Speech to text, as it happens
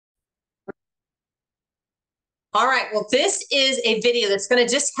All right. Well, this is a video that's going to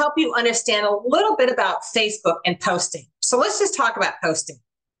just help you understand a little bit about Facebook and posting. So let's just talk about posting.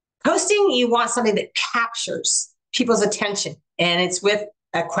 Posting, you want something that captures people's attention, and it's with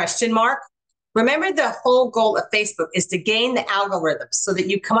a question mark. Remember, the whole goal of Facebook is to gain the algorithms so that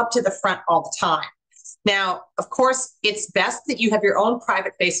you come up to the front all the time. Now, of course, it's best that you have your own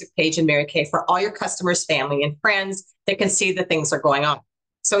private Facebook page in Mary Kay for all your customers, family, and friends that can see the things that are going on.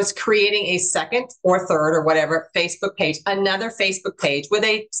 So it's creating a second or third or whatever Facebook page, another Facebook page with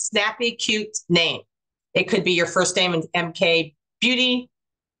a snappy, cute name. It could be your first name in MK Beauty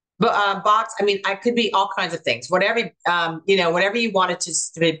box. I mean, I could be all kinds of things. Whatever whatever you want it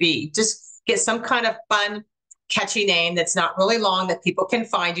to be. Just get some kind of fun, catchy name that's not really long that people can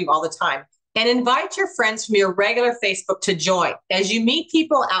find you all the time. And invite your friends from your regular Facebook to join. As you meet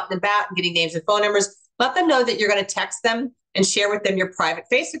people out and about and getting names and phone numbers, let them know that you're going to text them and share with them your private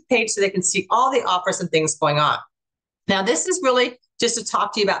Facebook page so they can see all the offers and things going on. Now, this is really just to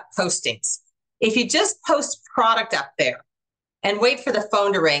talk to you about postings. If you just post product up there and wait for the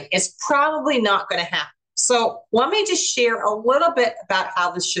phone to ring, it's probably not going to happen. So let me just share a little bit about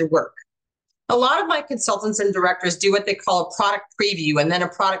how this should work. A lot of my consultants and directors do what they call a product preview, and then a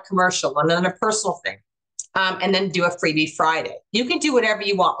product commercial, and then a personal thing, and then do a freebie Friday. You can do whatever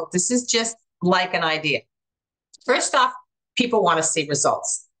you want, but this is just like an idea. First off, people want to see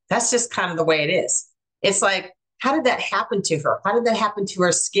results. That's just kind of the way it is. It's like, how did that happen to her? How did that happen to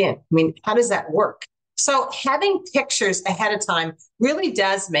her skin? I mean, how does that work? So having pictures ahead of time really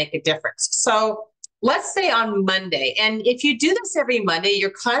does make a difference. So let's say on Monday, and if you do this every Monday,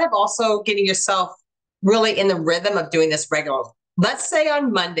 you're kind of also getting yourself really in the rhythm of doing this regularly. Let's say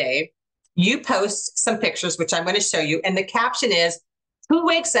on Monday, you post some pictures, which I'm going to show you, and the caption is, who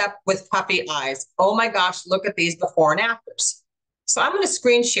wakes up with puffy eyes? Oh my gosh, look at these before and afters. So I'm going to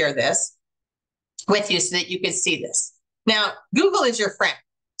screen share this with you so that you can see this. Now, Google is your friend.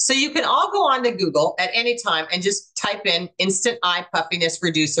 So you can all go on to Google at any time and just type in instant eye puffiness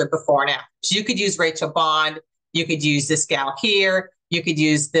reducer before and after. So you could use Rachel Bond. You could use this gal here. You could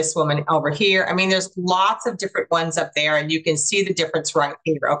use this woman over here. I mean, there's lots of different ones up there, and you can see the difference right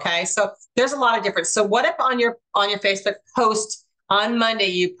here. Okay, so there's a lot of difference. So what if on your Facebook post on Monday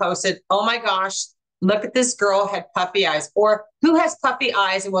you posted, oh my gosh, look at this girl had puffy eyes, or who has puffy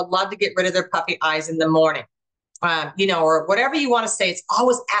eyes and would love to get rid of their puffy eyes in the morning? Or whatever you want to say. It's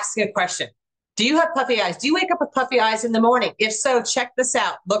always asking a question. Do you have puffy eyes? Do you wake up with puffy eyes in the morning? If so, check this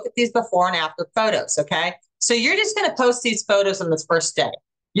out. Look at these before and after photos, okay? So you're just going to post these photos on this first day.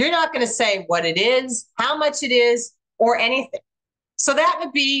 You're not going to say what it is, how much it is, or anything. So that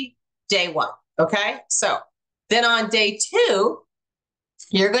would be day one, okay? So then on day two,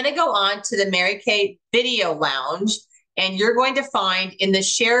 you're going to go on to the Mary Kay Video Lounge, and you're going to find in the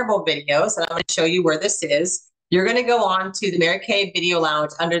shareable videos, and I'm going to show you where this is. You're going to go on to the Mary Kay Video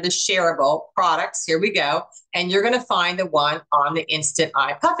Lounge under the shareable products. Here we go. And you're going to find the one on the instant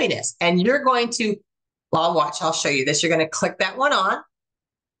eye puffiness. And you're going to, well, watch, I'll show you this. You're going to click that one on.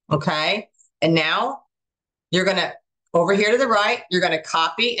 Okay. And now you're going to, over here to the right, you're going to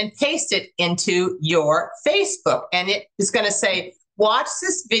copy and paste it into your Facebook. And it is going to say, watch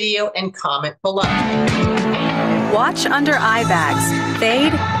this video and comment below. Watch under eye bags.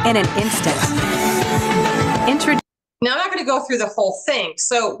 Fade in an instant. Now, I'm not going to go through the whole thing.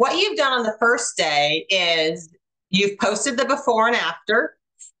 So what you've done on the first day is you've posted the before and after.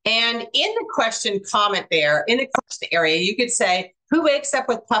 And in the question comment there, in the question area, you could say, who wakes up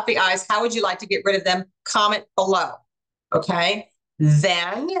with puffy eyes? How would you like to get rid of them? Comment below. Okay.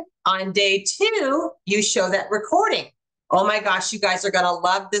 Then on day two, you show that recording. Oh my gosh, you guys are going to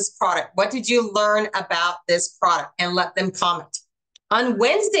love this product. What did you learn about this product? And let them comment. On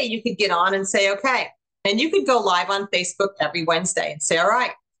Wednesday, you could get on and say, okay. And you could go live on Facebook every Wednesday and say, all right,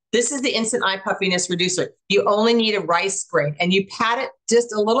 this is the instant eye puffiness reducer. You only need a rice grain, and you pat it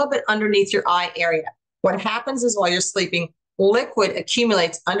just a little bit underneath your eye area. What happens is while you're sleeping, liquid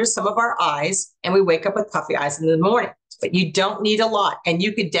accumulates under some of our eyes, and we wake up with puffy eyes in the morning. But you don't need a lot, and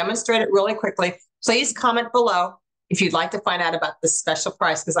you could demonstrate it really quickly. Please comment below if you'd like to find out about this special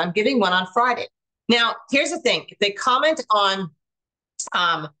price, because I'm giving one on Friday. Now, here's the thing. If they comment on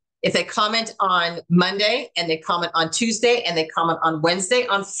Monday, and they comment on Tuesday, and they comment on Wednesday,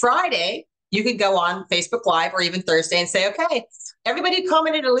 on Friday, you could go on Facebook Live or even Thursday and say, okay, everybody who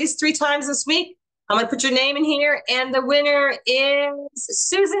commented at least 3 times this week, I'm going to put your name in here. And the winner is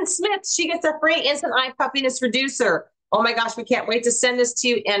Susan Smith. She gets a free instant eye puffiness reducer. Oh my gosh, we can't wait to send this to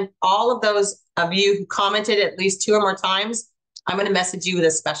you. And all of those of you who commented at least 2 or more times, I'm going to message you with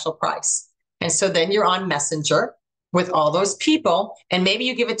a special price. And so then you're on Messenger. with all those people. And maybe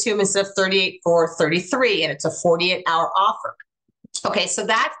you give it to them instead of 38 for 33, and it's a 48-hour offer. Okay, so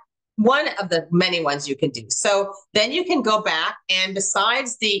that's one of the many ones you can do. So then you can go back, and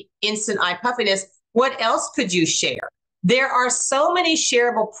besides the instant eye puffiness, what else could you share? There are so many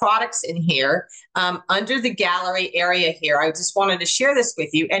shareable products in here under the gallery area here. I just wanted to share this with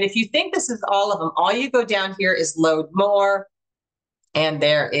you. And if you think this is all of them, all you go down here is load more. And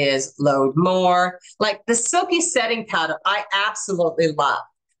there is load more. Like the silky setting powder, I absolutely love.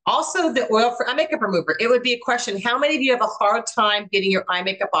 Also, the oil for eye makeup remover. It would be a question, how many of you have a hard time getting your eye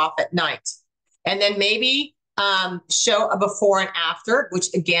makeup off at night? And then maybe show a before and after, which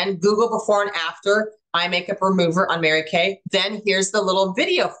again, Google before and after eye makeup remover on Mary Kay. Then here's the little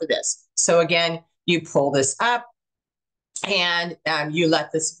video for this. So again, you pull this up and you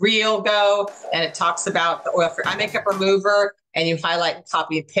let this reel go, and it talks about the oil for eye makeup remover, and you highlight and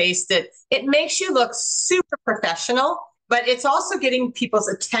copy and paste it. It makes you look super professional, but it's also getting people's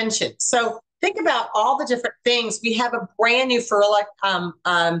attention. So think about all the different things. We have a brand new Ferulic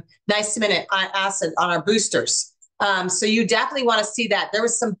niacinamide acid on our boosters. So you definitely want to see that. There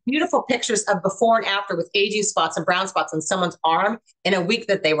was some beautiful pictures of before and after with aging spots and brown spots on someone's arm in a week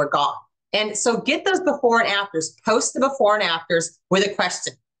that they were gone. And so get those before and afters, post the before and afters with a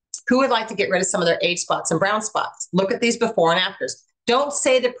question. Who would like to get rid of some of their age spots and brown spots? Look at these before and afters. Don't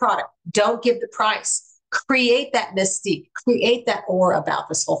say the product. Don't give the price. Create that mystique. Create that aura about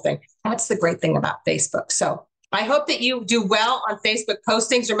this whole thing. That's the great thing about Facebook. So I hope that you do well on Facebook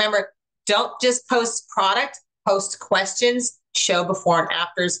postings. Remember, don't just post product, post questions, show before and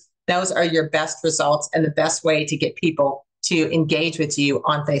afters. Those are your best results and the best way to get people to engage with you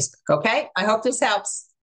on Facebook. Okay? I hope this helps.